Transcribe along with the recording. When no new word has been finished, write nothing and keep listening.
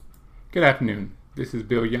Good afternoon. This is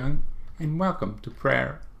Bill Young, and welcome to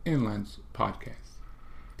Prayer in Lunch Podcast.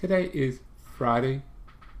 Today is Friday,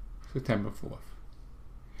 September 4th,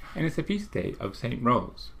 and it's a feast day of St.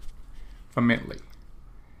 Rose from Italy.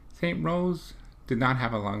 St. Rose did not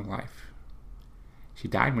have a long life. She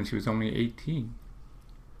died when she was only 18,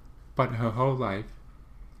 but her whole life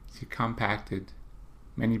she compacted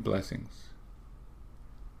many blessings.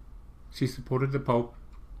 She supported the Pope,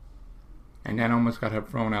 and that almost got her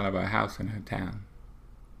thrown out of her house in her town.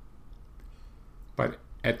 But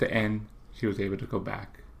at the end, she was able to go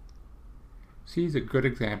back. She's a good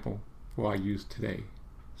example for our youth today.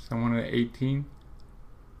 Someone at 18,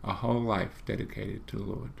 a whole life dedicated to the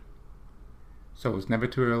Lord. So it's never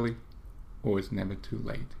too early, or it's never too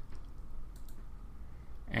late.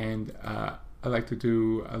 And I'd like to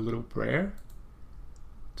do a little prayer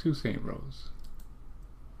to St. Rose.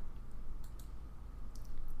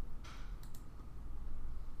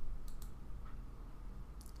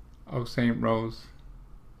 O St. Rose,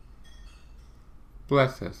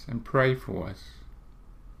 bless us and pray for us,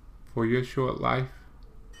 for your short life,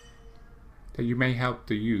 that you may help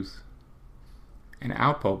the youth and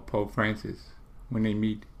our Pope, Pope Francis, when they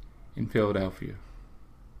meet in Philadelphia.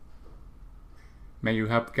 May you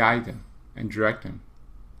help guide them and direct them,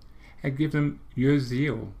 and give them your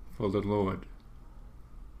zeal for the Lord,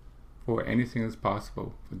 for anything is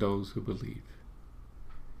possible for those who believe.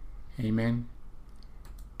 Amen.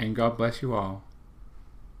 And God bless you all,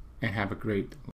 and have a great